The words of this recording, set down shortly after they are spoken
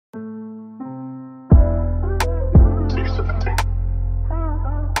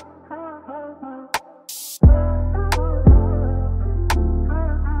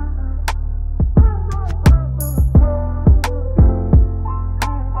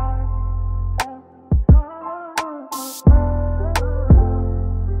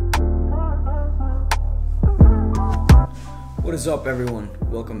What is up, everyone?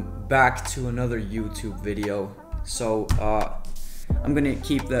 Welcome back to another YouTube video. So I'm gonna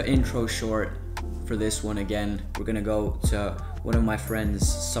keep the intro short for this one again. We're gonna go to one of my friend's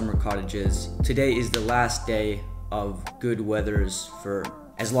summer cottages. Today is the last day of good weathers for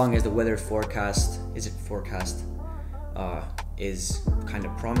as long as the weather forecast is kind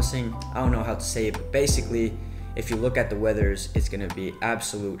of promising. I don't know how to say it, but basically if you look at the weathers, it's gonna be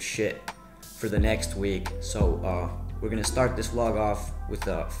absolute shit for the next week. So we're gonna start this vlog off with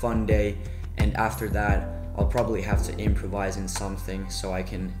a fun day, and after that I'll probably have to improvise in something so I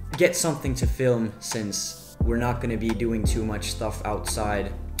can get something to film, since we're not gonna be doing too much stuff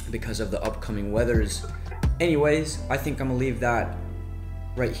outside because of the upcoming weathers. Anyways, I think I'm gonna leave that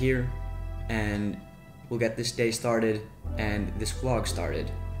right here and we'll get this day started and this vlog started.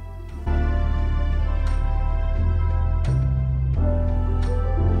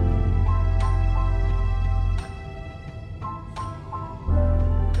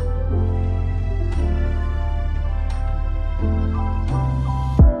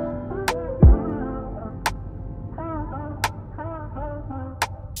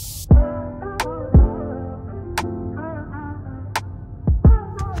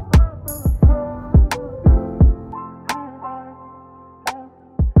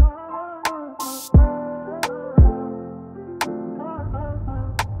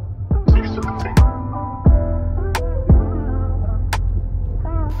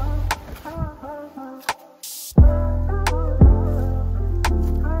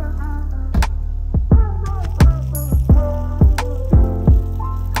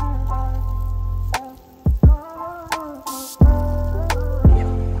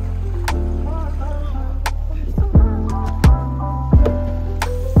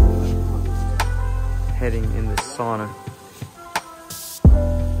 Heading in the sauna.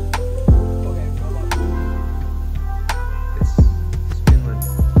 This is Finland.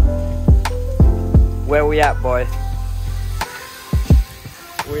 Where we at, boy?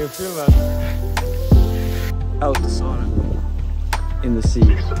 We're in Finland. Out the sauna. In the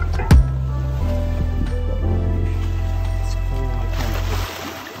sea.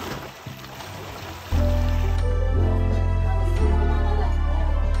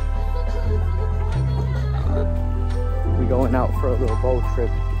 Going out for a little boat trip,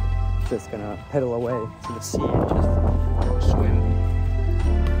 just gonna pedal away to the sea and just swim.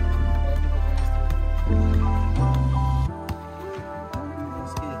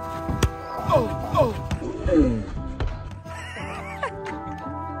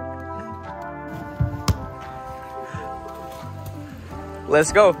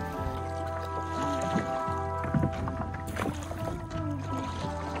 Let's go.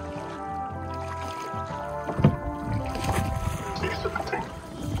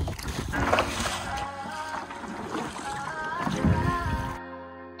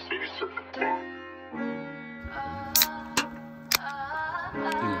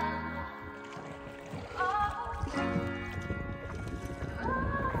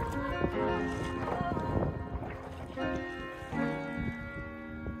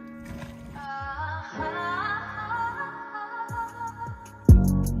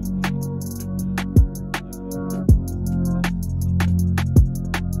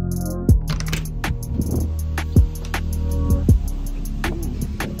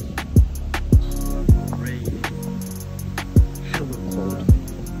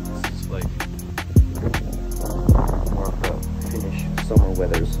 Summer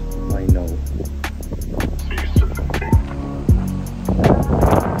weathers, I know.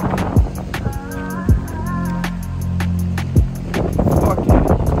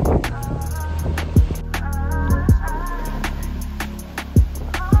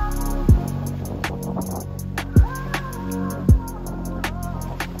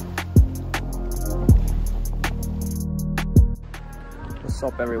 What's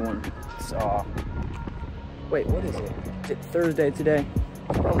up, everyone? It's wait, what is it? Is it Thursday today?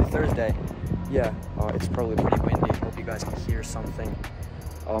 It's probably Thursday. Yeah, it's probably pretty windy. Hope you guys can hear something.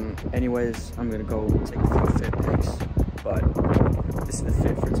 Anyways, I'm gonna go take a few fit pics, but this is the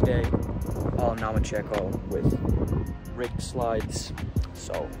fit for today. All Namacheco with rigged slides.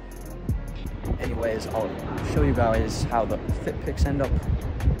 So, anyways, I'll show you guys how the fit pics end up.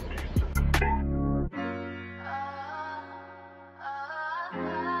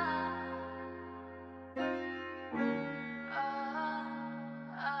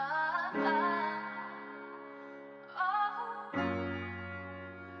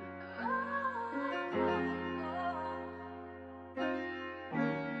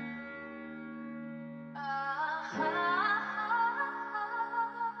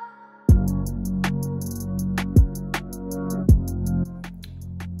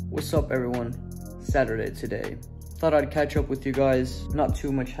 What's up everyone? Saturday today. Thought I'd catch up with you guys. Not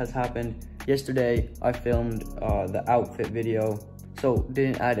too much has happened. Yesterday I filmed the outfit video, so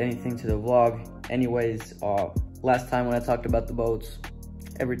didn't add anything to the vlog. Anyways, last time when I talked about the boats,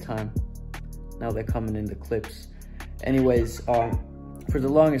 every time, now they're coming in the clips. Anyways, for the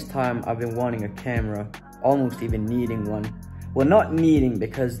longest time I've been wanting a camera, almost even needing one. Well, not needing,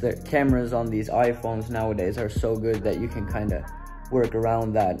 because the cameras on these iPhones nowadays are so good that you can kind of work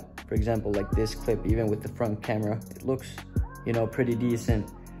around that. For example, like this clip, even with the front camera, it looks, you know, pretty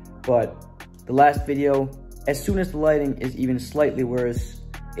decent. But the last video, as soon as the lighting is even slightly worse,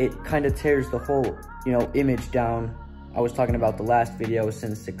 it kind of tears the whole, you know, image down. I was talking about the last video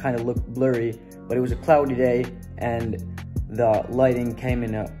since it kind of looked blurry, but it was a cloudy day and the lighting came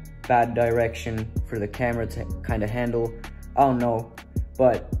in a bad direction for the camera to kind of handle. I don't know,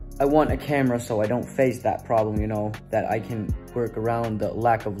 but I want a camera so I don't face that problem, you know, that I can work around the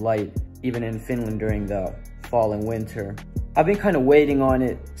lack of light, even in Finland during the fall and winter. I've been kind of waiting on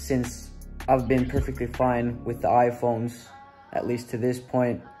it since I've been perfectly fine with the iPhones, at least to this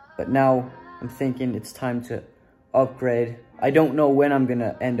point, but now I'm thinking it's time to upgrade. I don't know when I'm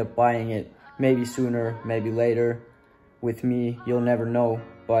gonna end up buying it, maybe sooner, maybe later. With me, you'll never know,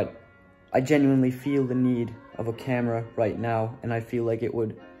 but I genuinely feel the need of a camera right now, and I feel like it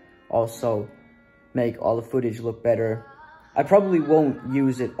would also make all the footage look better. I probably won't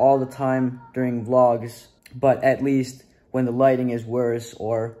use it all the time during vlogs, but at least when the lighting is worse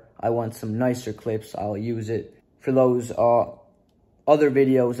or I want some nicer clips, I'll use it. For those other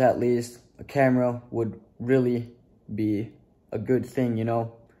videos, at least, a camera would really be a good thing, you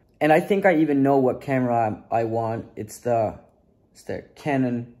know. And I think I even know what camera I want. It's the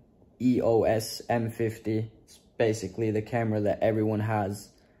Canon EOS M50. It's basically the camera that everyone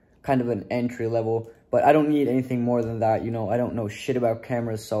has, kind of an entry level, but I don't need anything more than that, you know. I don't know shit about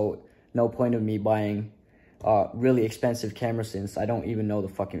cameras, so no point of me buying really expensive camera since I don't even know the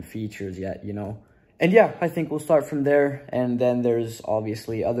fucking features yet, you know. And yeah, I think we'll start from there, and then there's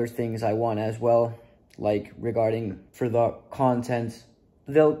obviously other things I want as well, like regarding for the content.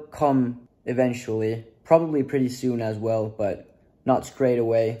 They'll come eventually, probably pretty soon as well, but not straight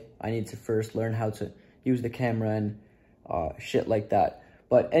away. I need to first learn how to use the camera and shit like that.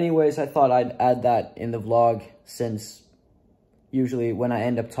 But anyways, I thought I'd add that in the vlog, since usually when I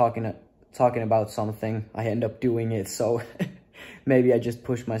end up talking about something, I end up doing it. So maybe I just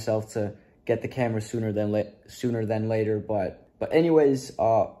push myself to get the camera sooner than later. But anyways,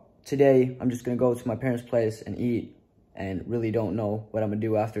 today I'm just gonna go to my parents' place and eat, and really don't know what I'm gonna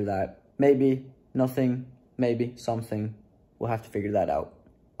do after that. Maybe nothing, maybe something. We'll have to figure that out.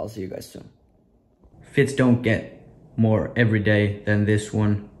 I'll see you guys soon. Fits don't get more everyday than this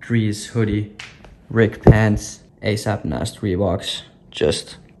one. Dries hoodie, Rick pants, ASAP Nast Reeboks.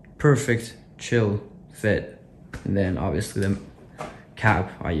 Just perfect, chill fit. And then obviously the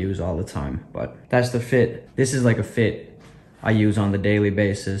cap I use all the time, but that's the fit. This is like a fit I use on the daily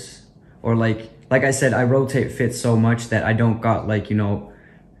basis. Or like I said, I rotate fits so much that I don't got, like, you know,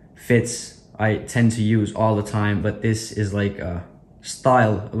 fits I tend to use all the time, but this is like a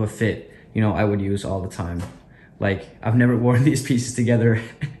style of a fit, you know, I would use all the time. Like, I've never worn these pieces together,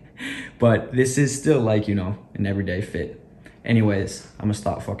 but this is still, like, you know, an everyday fit. Anyways, I'm gonna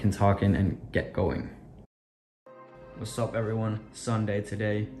stop fucking talking and get going. What's up everyone? Sunday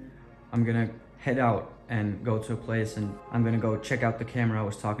today. I'm gonna head out and go to a place, and I'm gonna go check out the camera I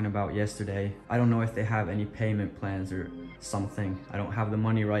was talking about yesterday. I don't know if they have any payment plans or something. I don't have the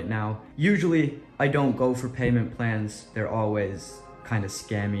money right now. Usually I don't go for payment plans. They're always kind of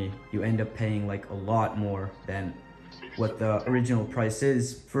scammy. You end up paying like a lot more than what the original price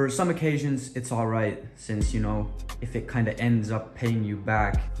is. For some occasions it's all right, since, you know, if it kind of ends up paying you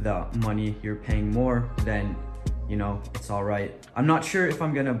back the money you're paying more, then, you know, it's all right. I'm not sure if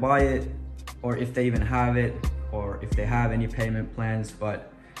I'm gonna buy it, or if they even have it, or if they have any payment plans,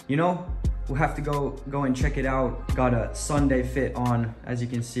 but, you know, we'll have to go and check it out. Got a Sunday fit on, as you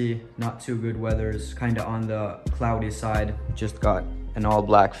can see. Not too good weather's kind of on the cloudy side. Just got an all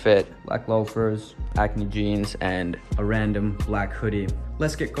black fit, black loafers, Acne jeans, and a random black hoodie.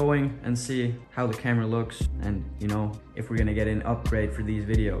 Let's get going and see how the camera looks, and, you know, if we're gonna get an upgrade for these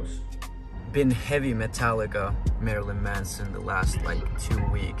videos. Been heavy Metallica, Marilyn Manson the last like 2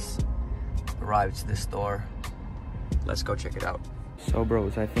 weeks. Arrived to the store. Let's go check it out. So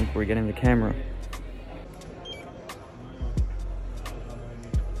bros, I think we're getting the camera.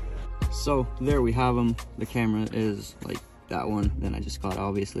 So there we have them. The camera is like that one. Then I just got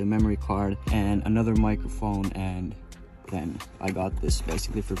obviously a memory card and another microphone, and then I got this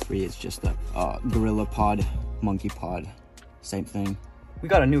basically for free. It's just a Gorilla Pod, Monkey Pod, same thing. we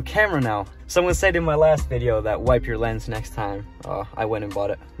got a new camera now. Someone said in my last video that wipe your lens next time. I went and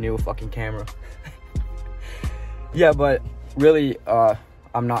bought a new fucking camera. Yeah, but really,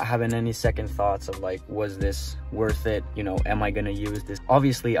 I'm not having any second thoughts of like, was this worth it? You know, am I gonna use this?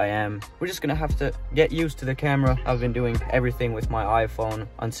 Obviously I am. We're just gonna have to get used to the camera. I've been doing everything with my iPhone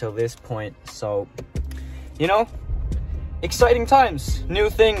until this point. So, you know, exciting times, new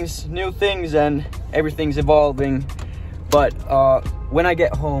things, and everything's evolving. But when I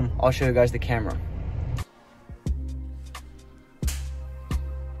get home, I'll show you guys the camera.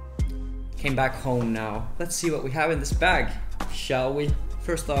 Came back home now. Let's see what we have in this bag, shall we?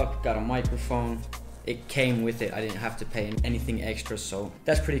 First off, got a microphone. It came with it. I didn't have to pay anything extra, so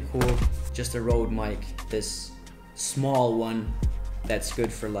that's pretty cool. Just a Rode mic, this small one that's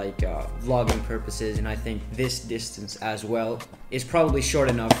good for like vlogging purposes, and I think this distance as well is probably short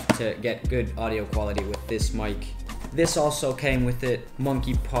enough to get good audio quality with this mic. This also came with it,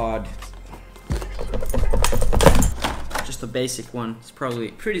 monkey pod. Just a basic one. It's probably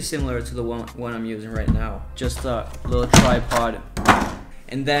pretty similar to the one I'm using right now. Just a little tripod.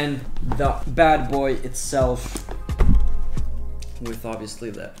 And then the bad boy itself with obviously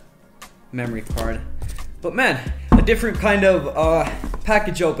the memory card. But man, a different kind of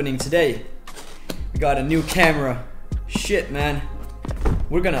package opening today. We got a new camera. Shit, man.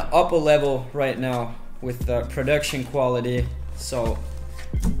 We're gonna up a level right now with the production quality. So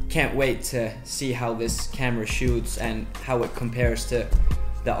can't wait to see how this camera shoots and how it compares to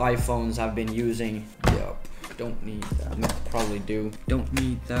the iPhones I've been using. Yup. Don't need that. Probably do. Don't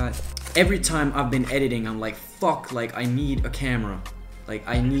need that. Every time I've been editing, I'm like, fuck, like I need a camera. Like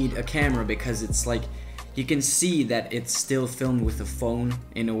I need a camera because it's like, you can see that it's still filmed with a phone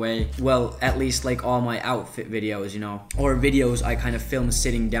in a way. Well, at least like all my outfit videos, you know, or videos I kind of film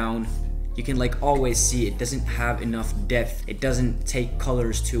sitting down. You can like always see it doesn't have enough depth. It doesn't take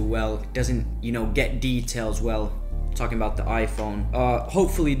colors too well. It doesn't, you know, get details well. Talking about the iPhone.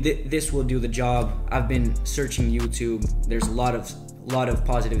 Hopefully this will do the job. I've been searching YouTube. There's a lot of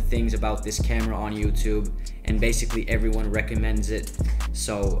positive things about this camera on YouTube, and basically everyone recommends it.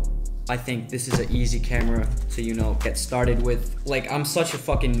 So I think this is an easy camera to, you know, get started with. Like, I'm such a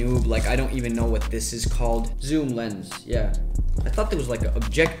fucking noob. Like, I don't even know what this is called. Zoom lens, yeah. I thought there was like an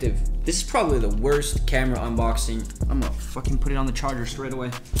objective. This is probably the worst camera unboxing. I'm gonna fucking put it on the charger straight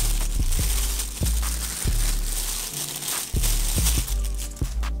away.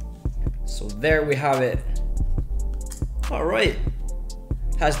 So there we have it. All right.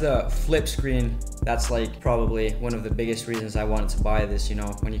 Has the flip screen. That's like probably one of the biggest reasons I wanted to buy this, you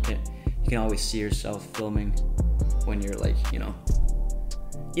know, when you can always see yourself filming when you're like, you know,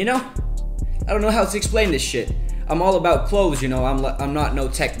 I don't know how to explain this shit. I'm all about clothes, you know, I'm not no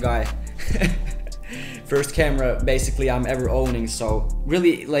tech guy. First camera basically I'm ever owning, so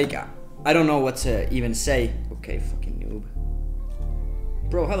really like, I don't know what to even say. Okay, fucking noob.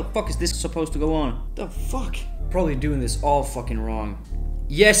 Bro, how the fuck is this supposed to go on? The fuck? Probably doing this all fucking wrong.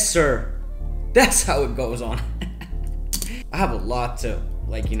 Yes, sir. That's how it goes on. I have a lot to,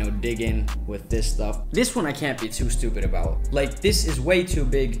 like, you know, dig in with this stuff. This one I can't be too stupid about. Like, this is way too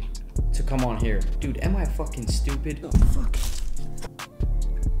big to come on here. Dude, am I fucking stupid? Oh, fuck.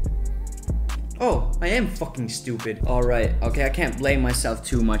 Oh, I am fucking stupid. All right, okay, I can't blame myself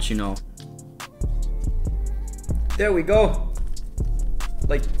too much, you know. There we go.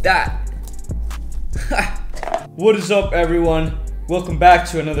 Like that. What is up, everyone? Welcome back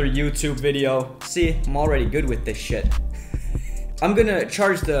to another YouTube video. See, I'm already good with this shit. I'm gonna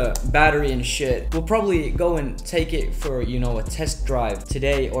charge the battery and shit. We'll probably go and take it for, you know, a test drive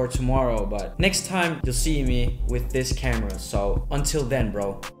today or tomorrow, but next time you'll see me with this camera. So until then,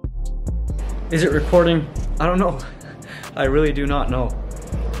 bro. Is it recording? I don't know. I really do not know.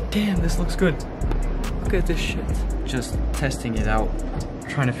 Damn, this looks good. Look at this shit. Just testing it out.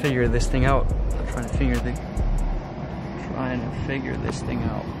 Trying to figure this thing out. Trying to figure this thing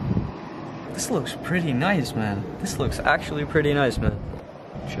out. This looks pretty nice, man. This looks actually pretty nice, man.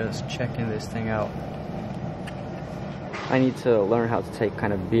 Just checking this thing out. I need to learn how to take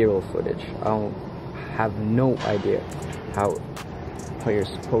kind of B-roll footage. I don't have no idea how you're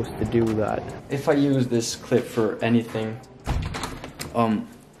supposed to do that. If I use this clip for anything,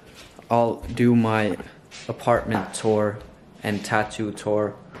 I'll do my apartment tour and tattoo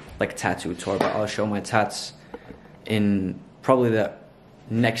tour, like tattoo tour, but I'll show my tats in probably the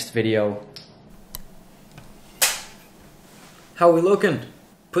next video. How we looking?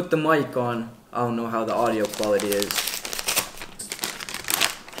 Put the mic on. I don't know how the audio quality is.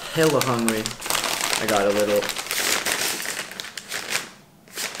 Hella hungry. I got a little,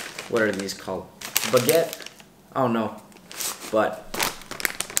 what are these called? Baguette? I don't know. But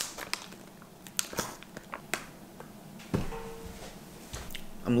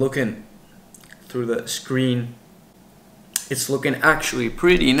I'm looking through the screen. It's looking actually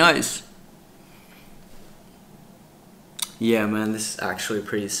pretty nice. Yeah, man, this is actually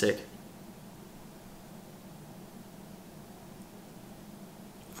pretty sick.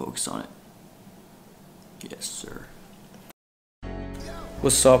 Focus on it. Yes, sir.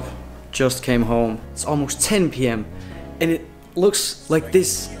 What's up? Just came home. It's almost 10 p.m. and it looks like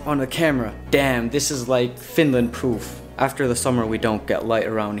this on the camera. Damn, this is like Finland proof. After the summer we don't get light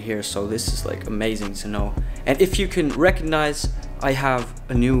around here, so this is like amazing to know. And if you can recognize, I have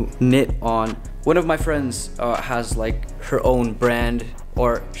a new knit on. One of my friends has like her own brand,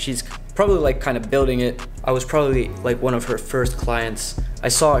 or she's probably like kind of building it. I was probably like one of her first clients. I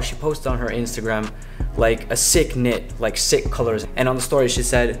saw she posted on her Instagram like a sick knit, like sick colors, and on the story she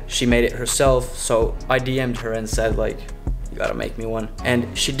said she made it herself. So I DM'd her and said like, you gotta make me one.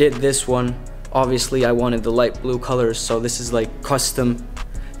 And she did this one. Obviously I wanted the light blue colors, so this is like custom.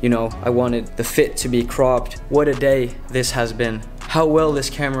 You know, I wanted the fit to be cropped. What a day this has been. How well this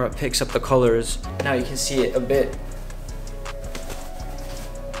camera picks up the colors. Now you can see it a bit.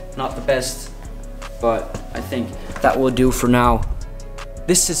 Not the best, but I think that will do for now.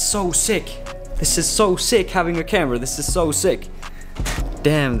 This is so sick. This is so sick having a camera. This is so sick.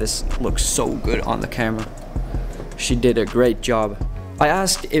 Damn, this looks so good on the camera. She did a great job. I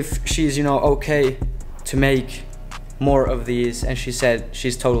asked if she's, you know, okay to make more of these, and she said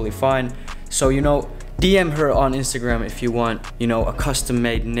she's totally fine. So, you know, DM her on Instagram if you want, you know, a custom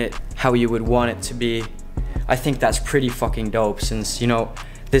made knit, how you would want it to be. I think that's pretty fucking dope, since, you know,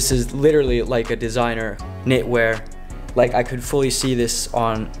 this is literally like a designer knitwear. Like I could fully see this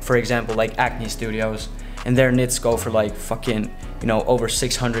on, for example, like Acne Studios, and their knits go for like fucking, you know, over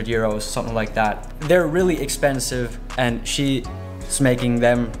 600 euros, something like that. They're really expensive, and she's making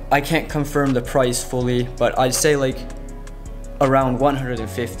them. I can't confirm the price fully, but I'd say like around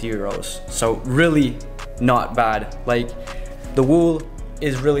 150 euros. So really not bad. Like the wool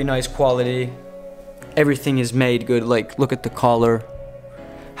is really nice quality. Everything is made good. Like look at the collar,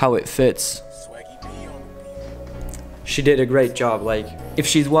 how it fits. She did a great job. Like if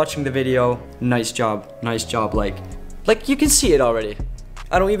she's watching the video, nice job, like you can see it already.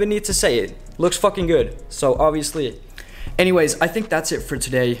 I don't even need to say it. Looks fucking good. So obviously, anyways, I think that's it for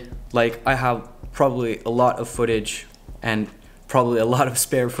today. Like I have probably a lot of footage and probably a lot of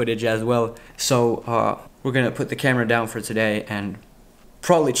spare footage as well. So we're gonna put the camera down for today and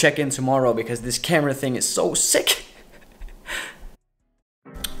probably check in tomorrow, because this camera thing is so sick.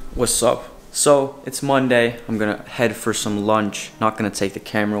 What's up? So it's Monday. I'm gonna head for some lunch. Not gonna take the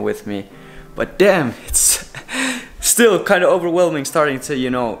camera with me, but damn, it's still kind of overwhelming starting to, you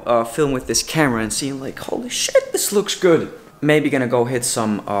know, film with this camera and seeing like, holy shit, this looks good. Maybe gonna go hit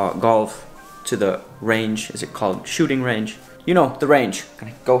some golf to the range. Is it called shooting range? You know, the range.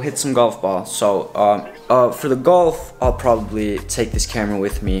 Gonna go hit some golf balls. So for the golf, I'll probably take this camera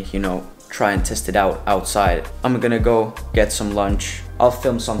with me, you know, try and test it out outside. I'm gonna go get some lunch. I'll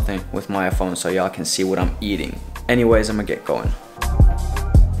film something with my iPhone so y'all can see what I'm eating. Anyways, I'm gonna get going.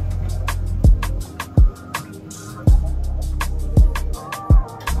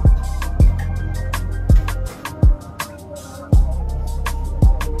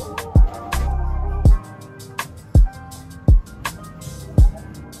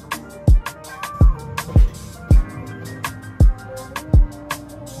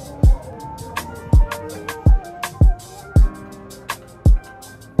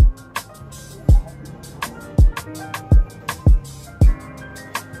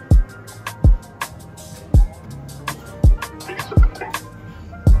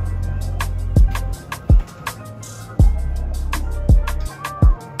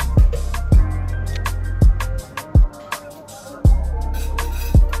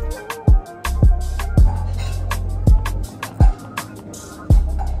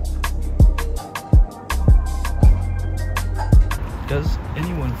 Does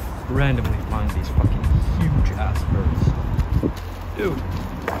anyone randomly find these fucking huge ass birds? Dude,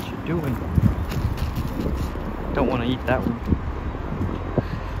 what you doing? Don't want to eat that one.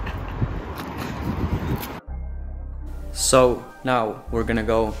 So now we're gonna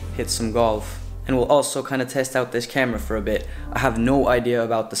go hit some golf, and we'll also kind of test out this camera for a bit. I have no idea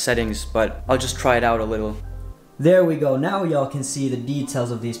about the settings, but I'll just try it out a little. There we go. Now y'all can see the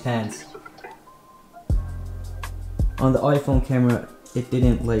details of these pants. On the iPhone camera, it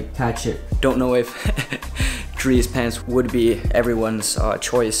didn't like catch it. Don't know if Dree's pants would be everyone's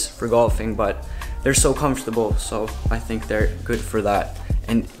choice for golfing, but they're so comfortable, so I think they're good for that.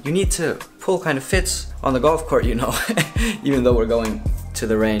 And you need to pull kind of fits on the golf court, you know, even though we're going to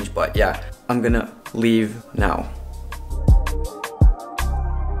the range. But yeah, I'm gonna leave now.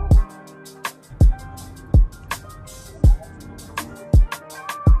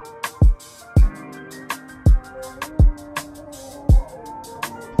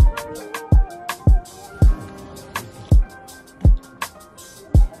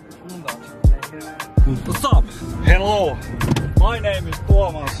 What's up? Hello, my name is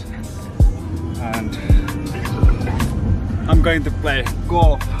Thomas and I'm going to play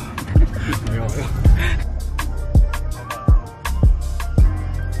golf.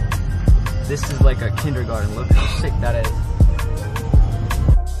 This is like a kindergarten. Look how sick that is.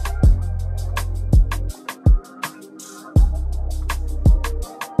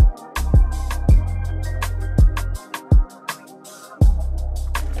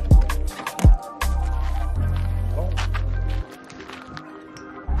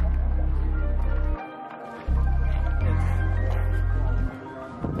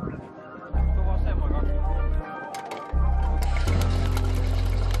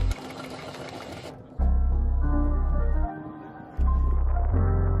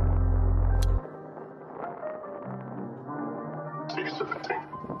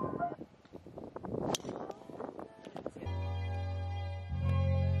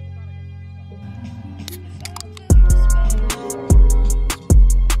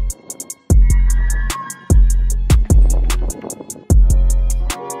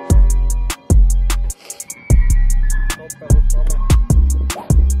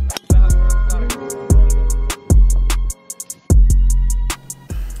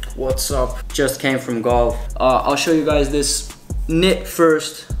 What's up? Just came from golf. I'll show you guys this knit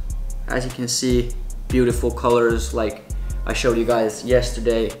first. As you can see, beautiful colors like I showed you guys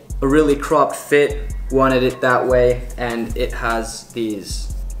yesterday. A really cropped fit, wanted it that way, and it has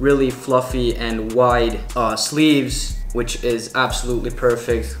these really fluffy and wide sleeves, which is absolutely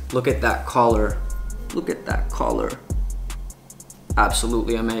perfect. Look at that collar. Look at that collar.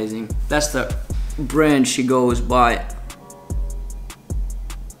 Absolutely amazing. That's the brand she goes by.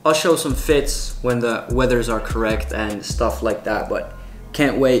 I'll show some fits when the weathers are correct and stuff like that, but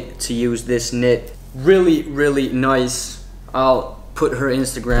can't wait to use this knit. Really, really nice. I'll put her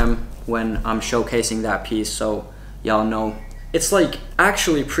Instagram when I'm showcasing that piece so y'all know. It's like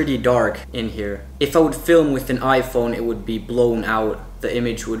actually pretty dark in here. If I would film with an iPhone, it would be blown out. The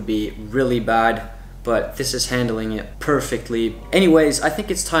image would be really bad, but this is handling it perfectly. Anyways, I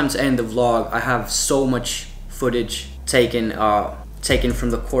think it's time to end the vlog. I have so much footage taken from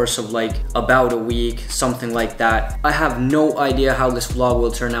the course of like about a week, something like that. I have no idea how this vlog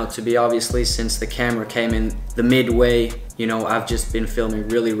will turn out to be, obviously, since the camera came in the midway. You know, I've just been filming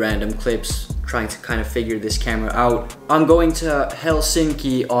really random clips, trying to kind of figure this camera out. I'm going to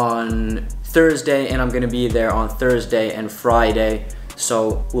Helsinki on Thursday, and I'm gonna be there on Thursday and Friday.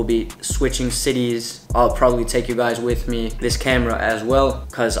 So we'll be switching cities. I'll probably take you guys with me, this camera as well,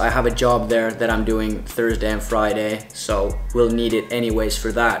 because I have a job there that I'm doing Thursday and Friday, so we'll need it anyways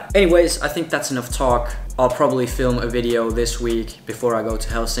for that. Anyways, I think that's enough talk. I'll probably film a video this week before I go to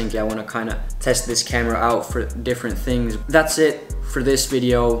Helsinki. I want to kind of test this camera out for different things. That's it for this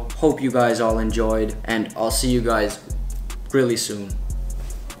video. Hope you guys all enjoyed, and I'll see you guys really soon.